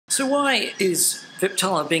So why is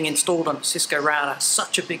Viptela being installed on a Cisco router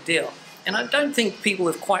such a big deal? And I don't think people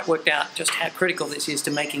have quite worked out just how critical this is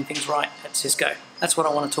to making things right at Cisco. That's what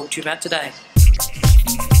I want to talk to you about today.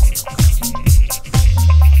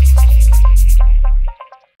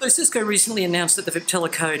 So Cisco recently announced that the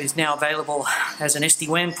Viptela code is now available as an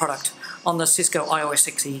SD-WAN product on the Cisco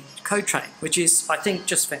ISR code train, which is, I think,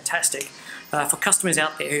 just fantastic. For customers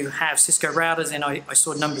out there who have Cisco routers, and I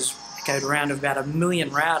saw numbers echoed around of about 1 million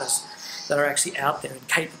routers that are actually out there and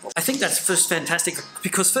capable. I think that's first fantastic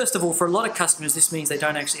because, first of all, for a lot of customers, this means they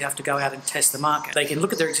don't actually have to go out and test the market. They can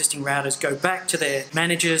look at their existing routers, go back to their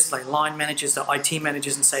managers, their line managers, their IT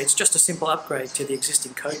managers, and say it's just a simple upgrade to the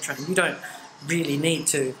existing code train. You don't really need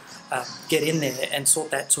to get in there and sort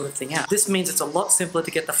that sort of thing out. This means it's a lot simpler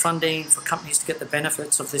to get the funding for companies to get the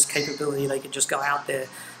benefits of this capability. They can just go out there,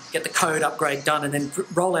 get the code upgrade done, and then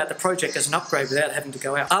roll out the project as an upgrade without having to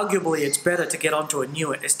go out. Arguably, it's better to get onto a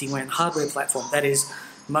newer SD-WAN hardware platform. That is,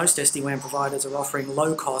 most SD-WAN providers are offering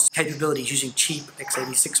low-cost capabilities using cheap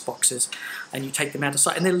x86 boxes, and you take them out of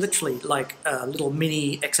site, and they're literally like little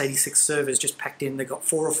mini x86 servers just packed in. They've got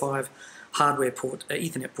 4 or 5 hardware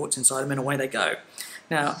Ethernet ports inside them, and away they go.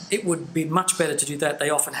 Now, it would be much better to do that. They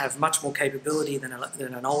often have much more capability than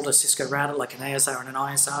an older Cisco router like an ASR and an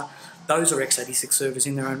ISR. Those are x86 servers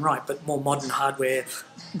in their own right, but more modern hardware,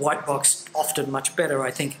 white box, often much better,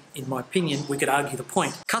 I think, in my opinion. We could argue the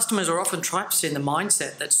point. Customers are often trapped in the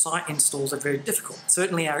mindset that site installs are very difficult.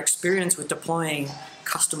 Certainly our experience with deploying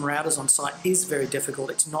custom routers on site is very difficult.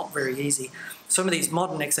 It's not very easy. Some of these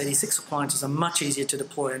modern x86 appliances are much easier to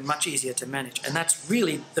deploy and much easier to manage. And that's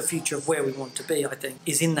really the future of where we want to be, I think,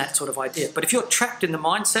 is in that sort of idea. But if you're trapped in the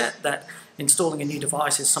mindset that installing a new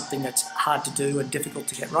device is something that's hard to do and difficult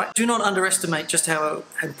to get right, do not underestimate just how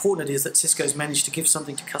important it is that Cisco's managed to give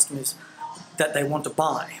something to customers that they want to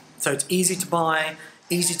buy. So it's easy to buy,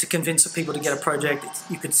 easy to convince people to get a project.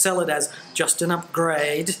 You could sell it as just an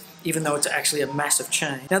upgrade, even though it's actually a massive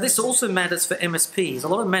change. Now, this also matters for MSPs. A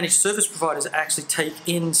lot of managed service providers actually take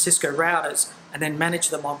in Cisco routers and then manage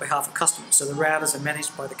them on behalf of customers. So the routers are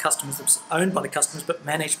managed by the customers, owned by the customers, but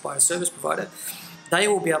managed by a service provider. They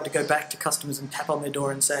will be able to go back to customers and tap on their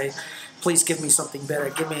door and say, please give me something better,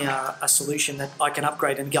 give me a solution that I can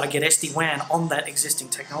upgrade and I get SD-WAN on that existing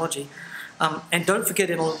technology. And don't forget,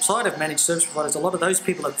 alongside of managed service providers, a lot of those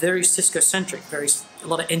people are very Cisco-centric, a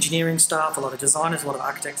lot of engineering staff, a lot of designers, a lot of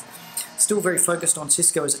architects, still very focused on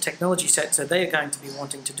Cisco as a technology set, so they're going to be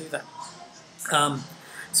wanting to do that.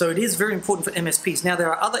 So it is very important for MSPs. Now, there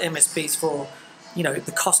are other MSPs for,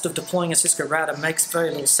 the cost of deploying a Cisco router makes very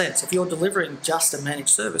little sense. If you're delivering just a managed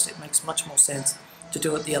service, it makes much more sense to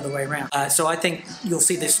do it the other way around. So I think you'll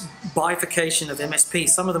see this bifurcation of MSPs.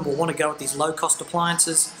 Some of them will want to go with these low-cost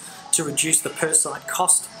appliances to reduce the per-site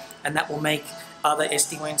cost, and that will make other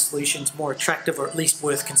SD-WAN solutions more attractive, or at least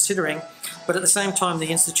worth considering. But at the same time, the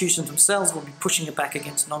institutions themselves will be pushing it back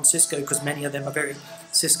against non-Cisco because many of them are very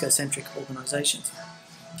Cisco-centric organizations.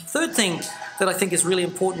 Third thing that I think is really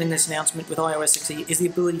important in this announcement with ISR is the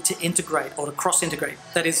ability to integrate or to cross-integrate.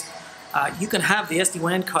 That is, you can have the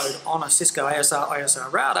SD-WAN code on a Cisco ISR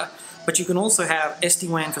router, but you can also have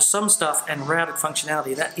SD-WAN for some stuff and routed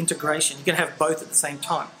functionality, that integration. You can have both at the same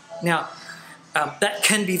time. Now, that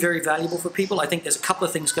can be very valuable for people. I think there's a couple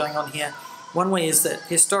of things going on here. One way is that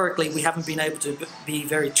historically we haven't been able to be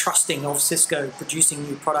very trusting of Cisco producing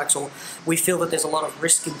new products, or we feel that there's a lot of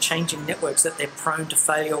risk in changing networks, that they're prone to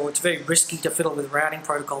failure, or it's very risky to fiddle with routing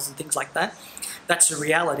protocols and things like that. That's a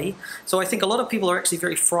reality. So I think a lot of people are actually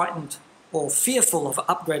very frightened or fearful of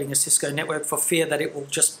upgrading a Cisco network for fear that it will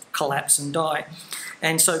just collapse and die.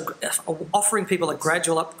 And so offering people a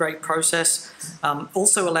gradual upgrade process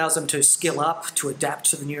also allows them to skill up, to adapt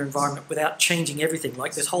to the new environment without changing everything.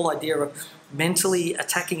 Like this whole idea of mentally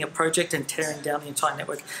attacking a project and tearing down the entire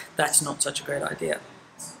network, that's not such a great idea.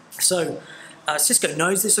 So Cisco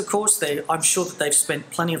knows this, of course. I'm sure that they've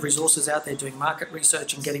spent plenty of resources out there doing market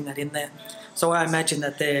research and getting that in there. So I imagine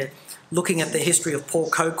that they're looking at the history of poor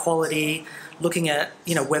code quality, looking at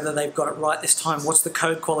whether they've got it right this time. What's the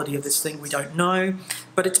code quality of this thing? We don't know.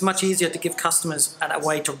 But it's much easier to give customers a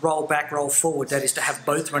way to roll back, roll forward. That is to have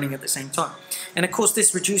both running at the same time. And of course,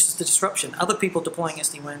 this reduces the disruption. Other people deploying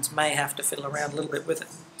SD-WANs may have to fiddle around a little bit with it.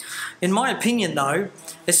 In my opinion, though,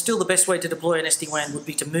 it's still the best way to deploy an SD-WAN would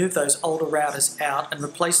be to move those older routers out and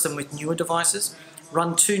replace them with newer devices.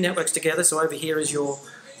 Run 2 networks together. So over here is your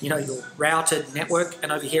routed network,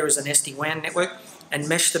 and over here is an SD-WAN network, and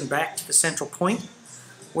mesh them back to the central point.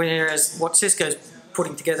 Whereas what Cisco's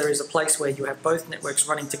putting together is a place where you have both networks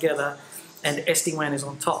running together and SD-WAN is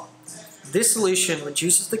on top. This solution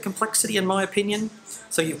reduces the complexity, in my opinion.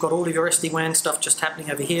 So you've got all of your SD-WAN stuff just happening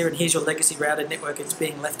over here, and here's your legacy routed network. It's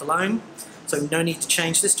being left alone. So no need to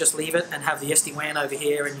change this, just leave it and have the SD-WAN over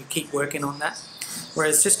here, and you keep working on that.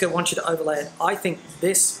 Whereas Cisco wants you to overlay it. I think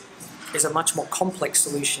this is a much more complex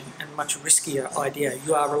solution and much riskier idea.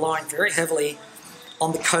 You are relying very heavily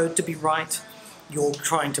on the code to be right. You're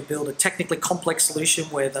trying to build a technically complex solution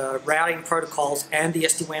where the routing protocols and the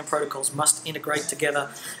SD-WAN protocols must integrate together,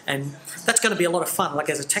 and that's going to be a lot of fun. Like,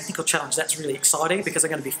 as a technical challenge, that's really exciting because they're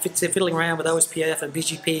going to be fiddling around with OSPF and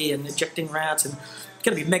BGP and injecting routes, and it's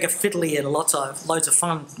going to be mega fiddly and loads of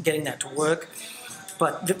fun getting that to work.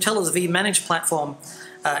 But Viptela's vManage platform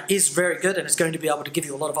is very good, and it's going to be able to give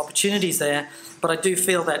you a lot of opportunities there. But I do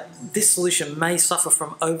feel that this solution may suffer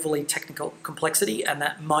from overly technical complexity, and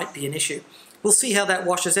that might be an issue. We'll see how that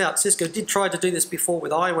washes out. Cisco did try to do this before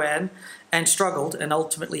with IWAN and struggled, and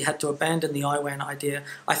ultimately had to abandon the IWAN idea.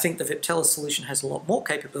 I think the Viptela solution has a lot more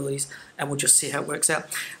capabilities, and we'll just see how it works out.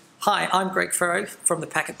 Hi, I'm Greg Farrow from the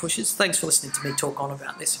Packet Pushers. Thanks for listening to me talk on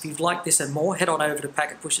about this. If you've liked this and more, head on over to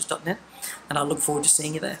packetpushers.net, and I look forward to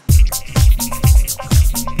seeing you there.